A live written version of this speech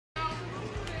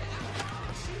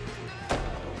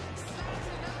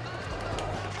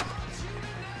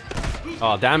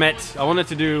Oh, damn it. I wanted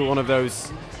to do one of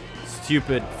those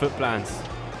stupid foot plants.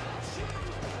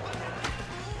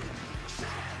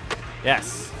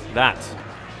 Yes, that.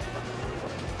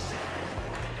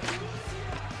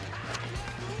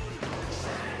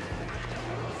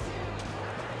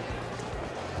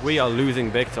 We are losing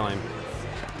big time.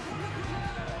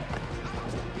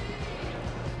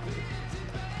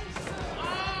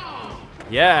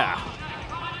 Yeah.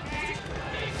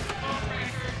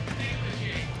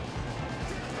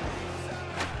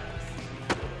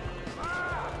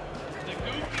 The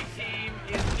Goofy team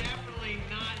is definitely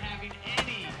not having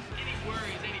any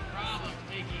worries, any problems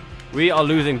taking. We are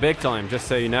losing big time, just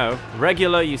so you know.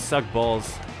 Regular, you suck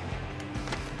balls.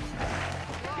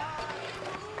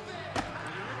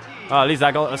 Oh, at least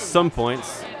I got some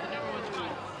points.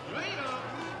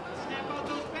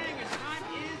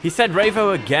 He said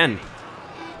Ravo again.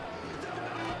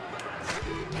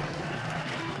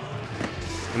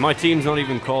 And my team's not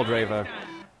even called Ravo.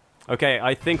 Okay,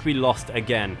 I think we lost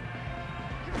again.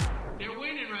 They're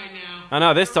winning right now. I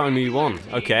know, this time we won.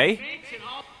 Okay.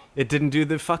 It didn't do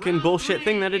the fucking bullshit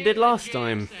thing that it did last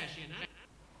time.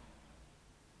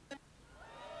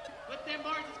 Let them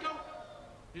boys, let's go.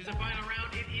 This is the final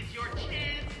round. It is your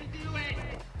chance to do it.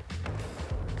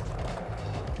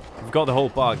 You've got the whole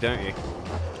park, don't you?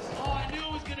 Oh, I knew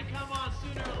it was gonna come on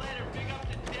sooner or later. Big up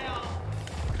to Dell.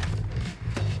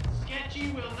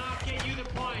 Sketchy will not get you the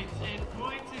points, and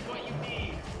points is what you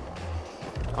need.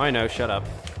 I know, shut up.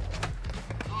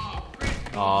 Oh, Chris,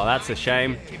 Oh, that's a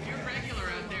shame. if you're regular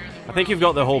out there in the I think you've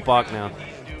got the whole park now. he's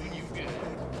doing you good.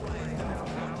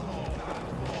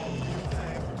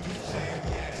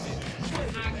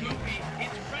 It's not Goofy,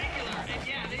 it's regular, and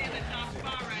yeah, they're in the top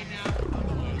spot right now.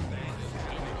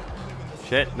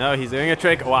 Shit, no, he's doing a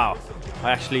trick. Wow.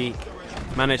 I actually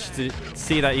managed to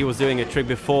see that he was doing a trick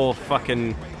before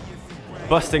fucking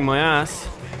busting my ass.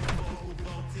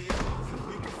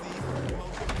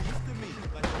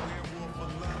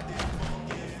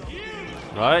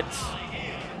 Right.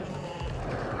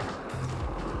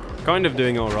 Kind of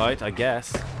doing alright, I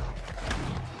guess.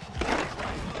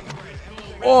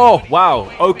 Oh,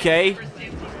 wow. Okay.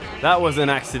 That was an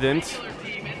accident.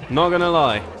 Not gonna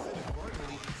lie.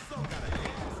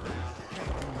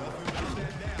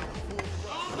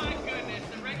 Oh my goodness,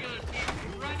 the regular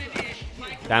team running-ish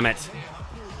like Damn it.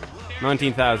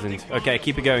 19,000. Okay,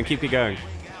 keep it going, keep it going.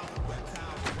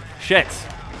 Shit.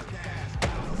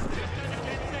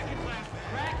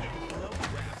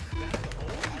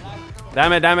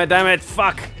 Damn it, damn it, damn it.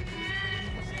 Fuck.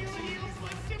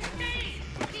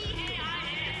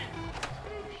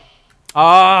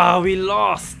 Ah, we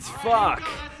lost. Fuck.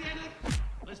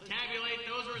 Let's tabulate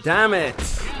those results. Damn it.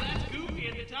 Yeah, that's Goofy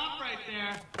at the top right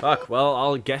there. Fuck, well,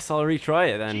 I'll guess I'll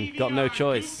retry it then. Got no GBR,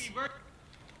 choice. Goofy ver-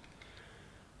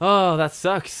 Oh, that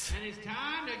sucks. And it's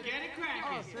time to get it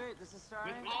cracking.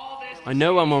 With all this I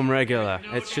know I'm on regular.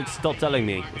 It should stop telling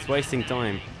me. It's wasting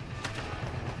time.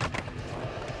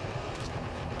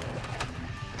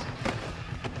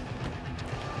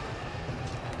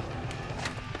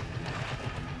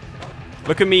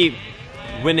 Look at me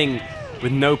winning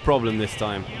with no problem this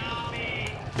time.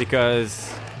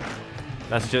 Because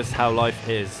that's just how life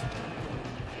is.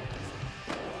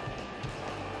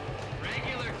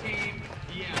 regular team,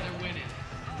 yeah, they're winning.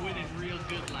 Winning real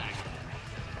good lag.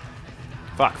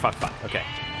 Fuck, fuck, fuck. Okay.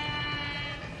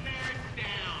 They're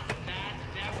down. That's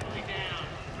definitely down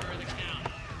for the count.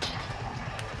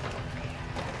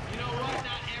 You know what?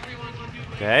 Not everyone can do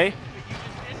it. Okay. But you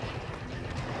just missed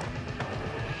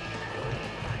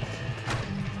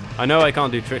it. I know I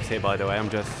can't do tricks here, by the way. I'm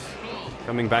just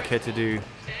coming back here to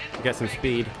get some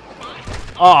speed.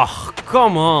 Oh,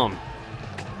 come on.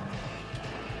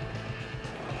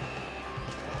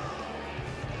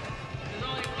 There's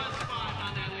only one spot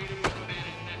on that leaderboard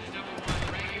advantage, and that's number one.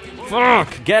 Regular.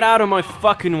 Fuck! Get out of my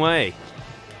fucking way.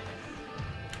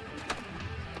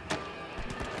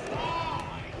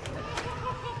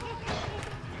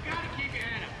 You gotta keep your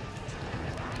head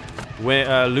up.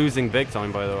 We're losing big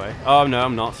time, by the way. Oh, no,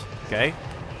 I'm not. Okay.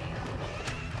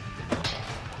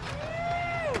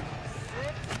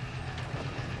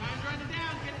 Time's running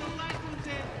down. Get those last ones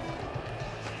in.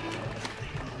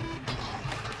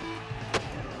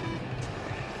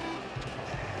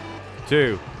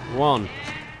 Two, one.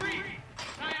 Three. Time's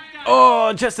down.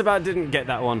 Oh, just about didn't get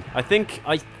that one. I think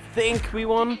we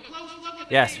won. Close look at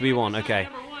the Yes, we game. won. Side Okay.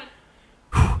 number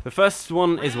one. The first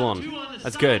one is won.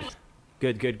 That's good.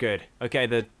 Good, good, good.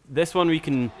 Okay, this one we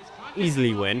can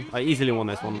easily win. I easily won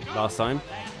this one last time.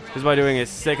 Just by doing a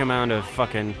sick amount of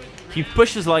fucking... He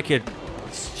pushes like a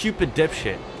stupid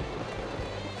dipshit.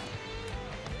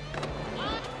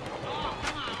 Oh,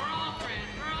 come on. We're all friends.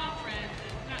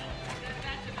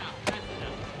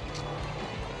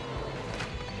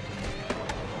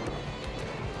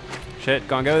 Shit,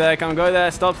 can't go there, can't go there.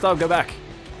 Stop, stop, go back.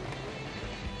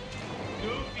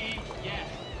 Goofy, yes,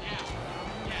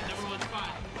 yeah, number one spot,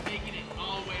 making it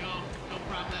all the way home, no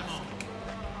problemo.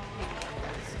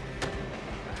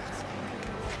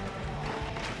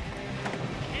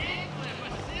 Kickflip, a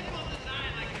simple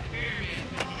design like a pyramid.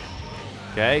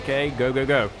 Okay, okay, go, go,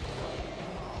 go.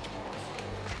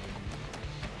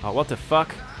 Oh, what the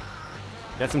fuck?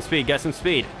 Get some speed, get some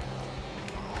speed.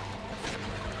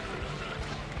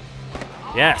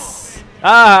 Yes!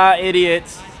 Ah, idiot!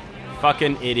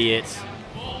 Fucking idiot.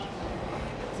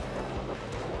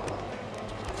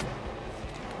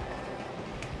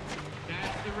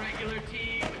 That's the regular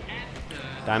team at the...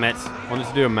 Damn it. Wanted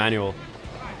to do a manual.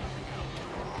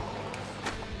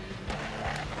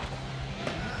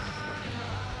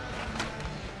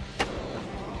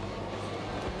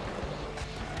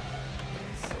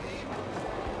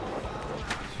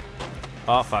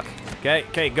 Oh, fuck. Okay,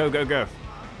 okay, go, go, go. Up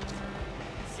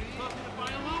to the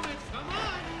final moments, come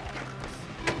on!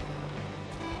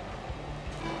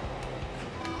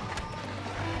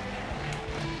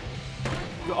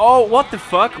 Oh, what the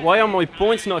fuck? Why are my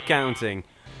points not counting?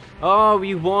 Oh,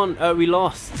 we won. We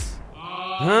lost.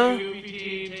 Huh? Goofy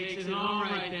team takes it home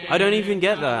right there. I don't even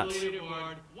get that.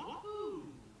 Leaderboard. Wahoo!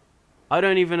 I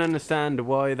don't even understand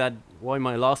why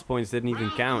my last points didn't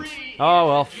even count. Oh,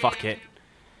 well, fuck it.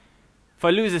 If I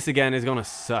lose this again, it's gonna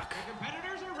suck.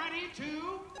 Competitors are ready to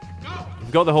go.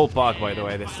 We've got the whole park, by the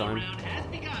way, this Final time. round has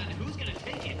begun. Who's gonna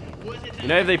take it? Was it You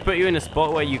know, if they put you in a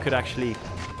spot where you could actually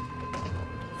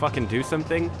fucking do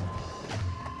something.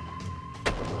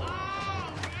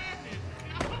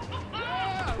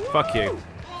 Fuck you.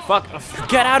 Fuck.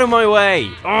 Get out of my way!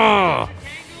 Oh! Angle?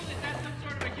 Is that some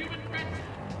sort of a human threat?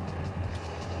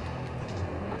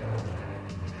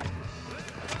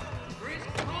 Chris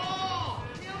Cole,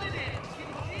 killing it.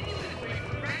 Continuously.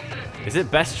 Regular Is it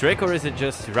best trick or is it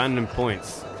just random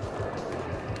points?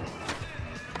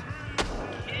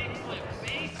 kickflip,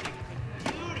 basic,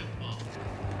 beautiful.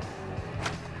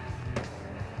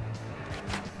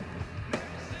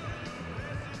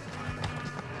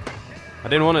 I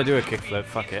didn't want to do a kickflip.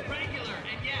 Fuck it. Regular,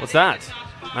 and yeah, What's that?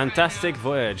 Fantastic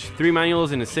voyage. 3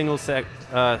 manuals in a single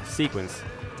sequence.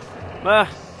 Ah.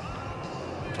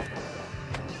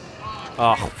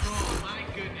 Oh, oh my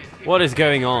goodness. If what is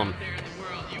going on? out there in the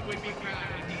world, you would be proud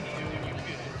of the DD when you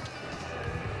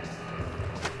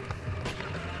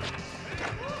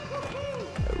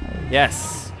finish.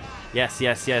 Yes. Yes,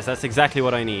 yes, yes. That's exactly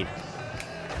what I need.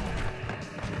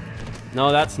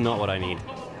 No, that's not what I need.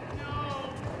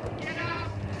 Get out!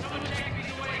 Someone check me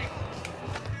away.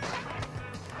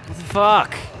 What the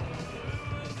fuck?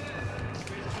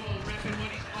 Chris Cole repping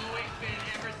what he's always been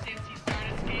ever since he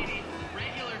started skating.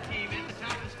 Regular team at the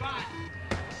top of the spot.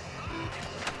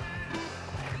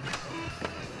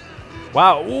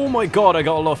 Wow. Oh my god, I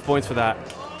got a lot of points for that.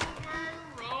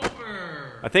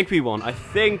 Rover. I think we won. I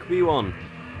think we won.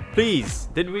 Please,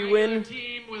 did we win?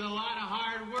 Team with a lot of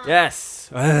hard work. Yes.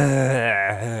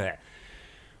 That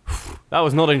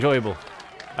was not enjoyable.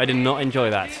 I did not enjoy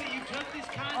that. You took this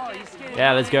contest.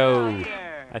 Yeah, let's go.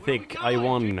 I think I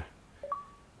won.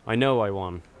 I know I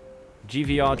won.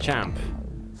 GVR champ.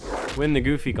 Win the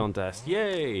Goofy contest.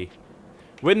 Yay.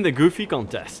 Win the Goofy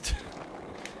contest.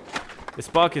 The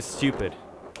Spark is stupid.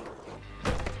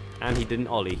 And he didn't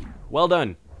ollie. Well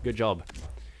done. Good job.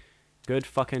 Good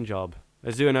fucking job.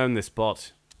 Let's do an own this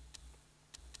spot.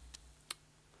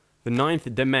 The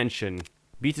 9th dimension.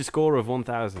 Beat a score of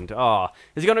 1000. Ah,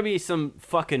 there's gonna be some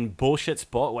fucking bullshit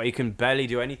spot where you can barely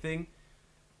do anything.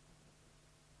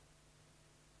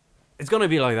 It's gonna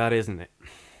be like that, isn't it?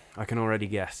 I can already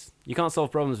guess. You can't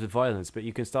solve problems with violence, but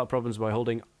you can start problems by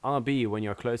holding RB when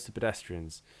you're close to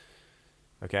pedestrians.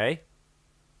 Okay?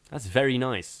 That's very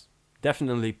nice.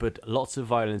 Definitely put lots of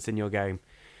violence in your game.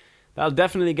 That'll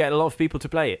definitely get a lot of people to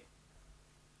play it.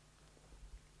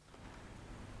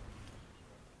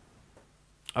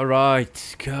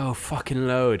 Alright, go fucking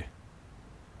load.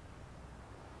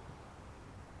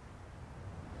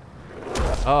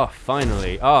 Oh,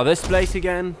 finally. Oh, this place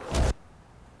again?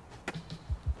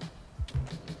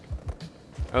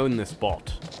 Own the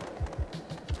spot.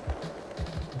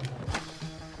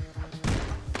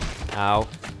 Ow.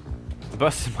 I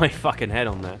busted my fucking head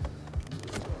on there.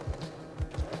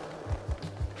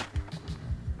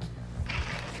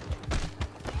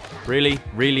 Really?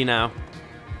 Really now?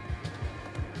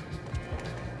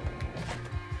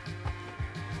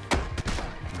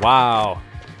 Wow.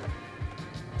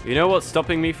 You know what's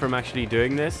stopping me from actually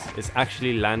doing this? Is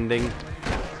actually landing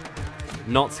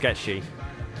not sketchy.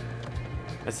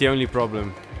 That's the only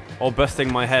problem. Or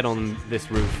busting my head on this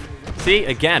roof. See?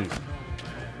 Again.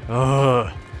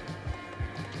 Ugh.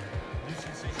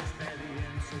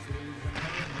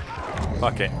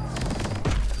 Fuck it.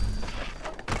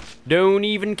 Don't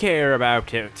even care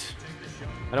about it.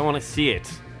 I don't want to see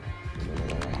it.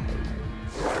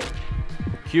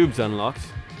 Cubes unlocked.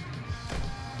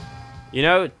 You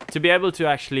know, to be able to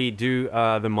actually do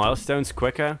the milestones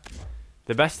quicker,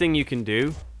 the best thing you can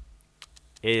do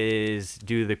is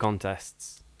do the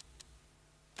contests.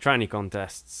 Tranny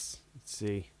contests. Let's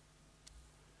see.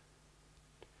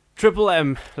 Triple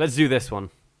M. Let's do this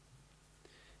one.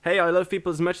 Hey, I love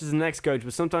people as much as the next coach,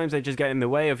 but sometimes they just get in the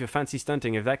way of your fancy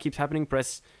stunting. If that keeps happening,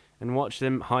 press and watch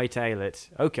them hightail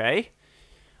it. Okay.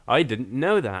 I didn't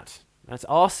know that. That's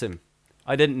awesome.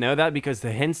 I didn't know that because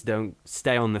the hints don't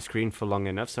stay on the screen for long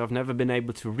enough, so I've never been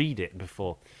able to read it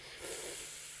before.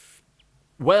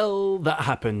 Well, that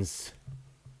happens.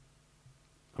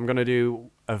 I'm gonna do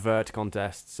a vert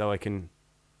contest so I can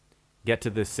get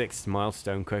to the 6th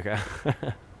milestone quicker.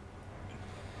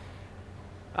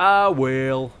 I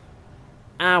will.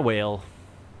 Oh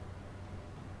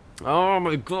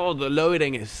my god, the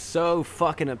loading is so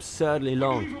fucking absurdly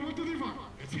long.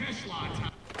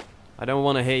 I don't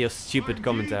want to hear your stupid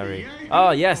commentary.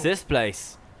 Oh yes, this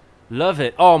place. Love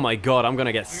it. Oh my god, I'm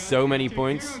gonna get so many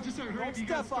points. Don't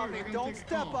step on me, don't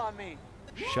step on me.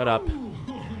 Shut up.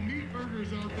 Meat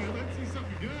burgers out there. Let's see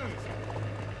something good.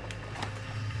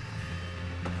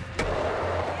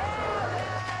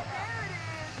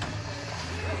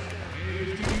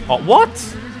 Oh,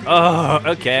 what? Oh,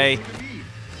 okay.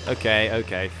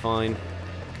 Okay, fine.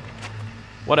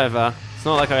 Whatever. It's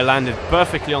not like I landed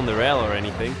perfectly on the rail or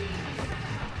anything.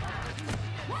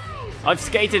 I've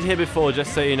skated here before,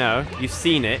 just so you know. You've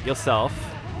seen it yourself.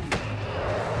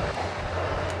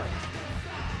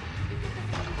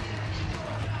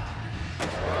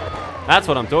 That's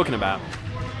what I'm talking about.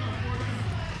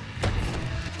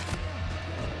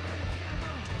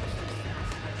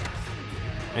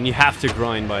 And you have to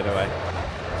grind, by the way.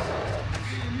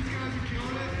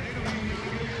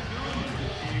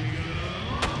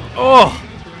 Oh!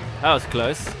 That was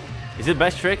close. Is it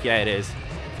best trick? Yeah, it is.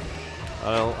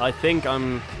 Well, I think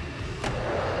I'm...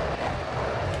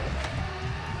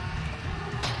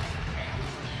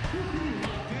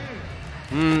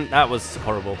 that was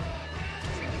horrible.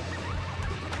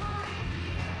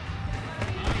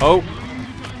 Oh!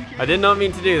 I did not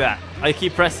mean to do that. I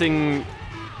keep pressing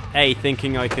A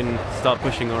thinking I can start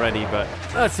pushing already, but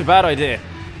that's a bad idea.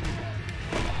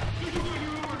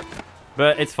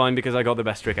 But it's fine because I got the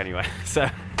best trick anyway, so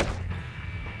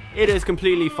it is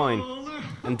completely fine.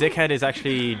 And Dickhead is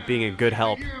actually being a good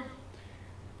help.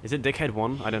 Is it Dickhead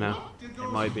 1? I don't know.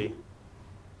 It might be.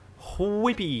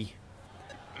 Whippy!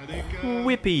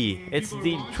 Whippy! It's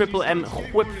the Triple M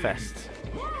Whip Fest.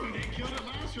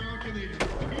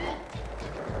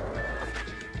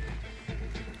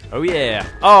 Oh yeah!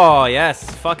 Oh yes!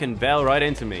 Fucking bell right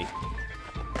into me.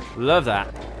 Love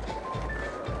that.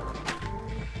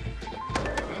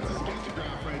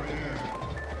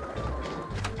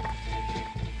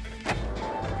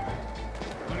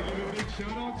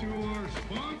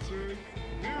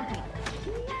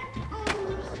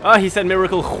 Oh, he said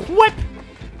Miracle Whip!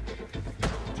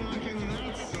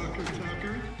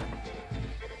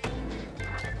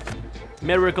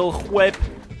 Miracle Whip!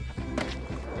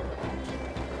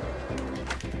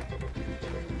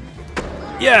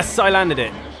 Yes, I landed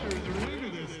it!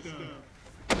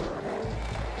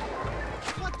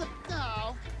 What the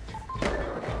hell?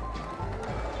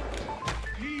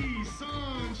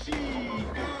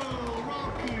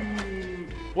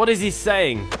 What is he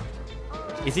saying?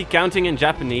 Is he counting in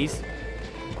Japanese?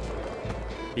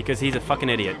 Because he's a fucking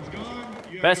idiot.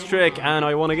 Best trick, and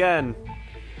I won again.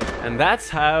 And that's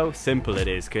how simple it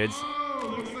is, kids.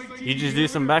 You just do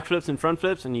some backflips and front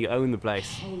flips and you own the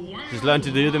place. Just learn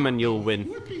to do them and you'll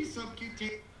win.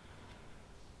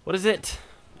 What is it?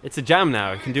 It's a jam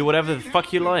now. You can do whatever the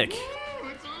fuck you like.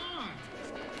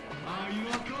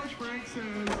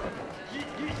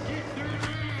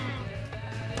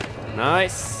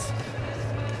 Nice.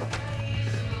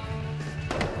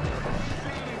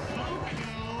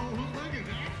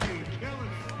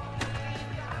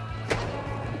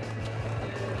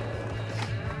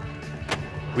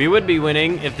 We would be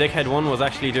winning if Dickhead 1 was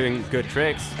actually doing good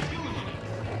tricks.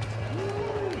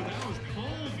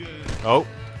 Oh.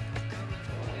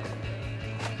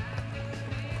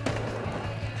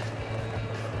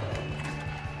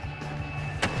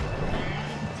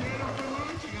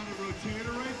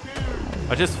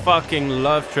 I just fucking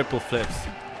love triple flips.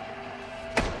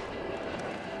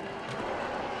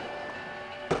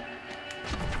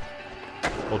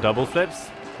 Or double flips.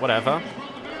 Whatever.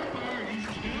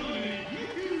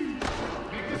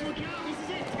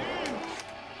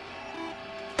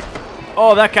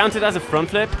 Oh, that counted as a front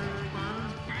flip?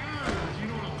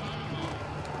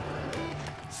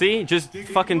 See? Just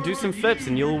fucking do some flips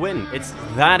and you'll win. It's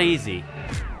that easy.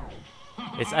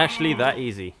 It's actually that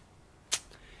easy.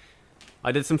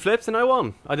 I did some flips and I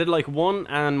won. I did like one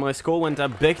and my score went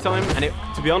up big time, and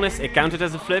to be honest, it counted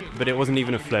as a flip, but it wasn't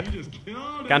even a flip.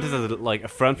 It counted as like a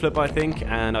front flip, I think,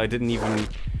 and I didn't even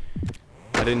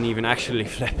actually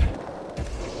flip.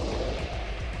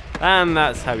 And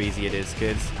that's how easy it is,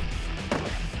 kids.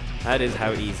 That is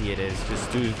how easy it is.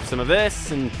 Just do some of this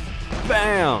and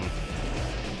bam!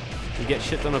 You get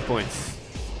shit ton of points.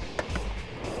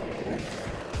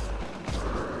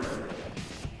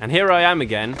 And here I am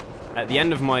again, at the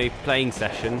end of my playing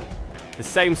session. The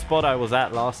same spot I was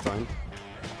at last time.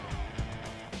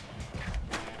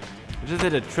 I just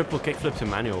did a triple kickflip to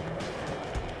manual.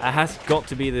 That has got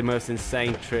to be the most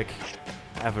insane trick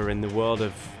ever in the world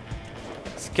of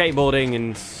skateboarding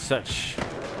and such.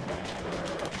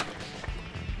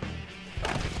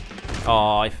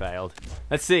 Oh, I failed.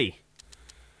 Let's see.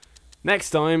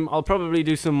 Next time, I'll probably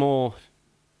do some more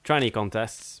tranny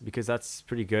contests, because that's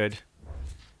pretty good.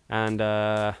 And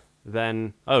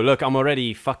then... Oh, look, I'm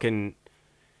already fucking...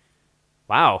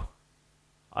 Wow.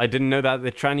 I didn't know that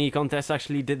the tranny contest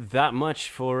actually did that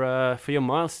much for your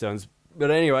milestones.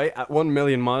 But anyway, at 1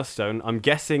 million milestone, I'm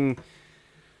guessing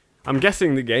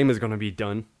the game is going to be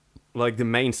done. Like the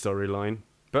main storyline.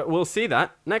 But we'll see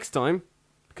that next time.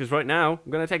 Because right now,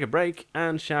 I'm going to take a break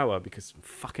and shower because I'm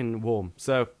fucking warm.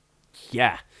 So,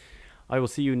 yeah. I will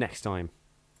see you next time.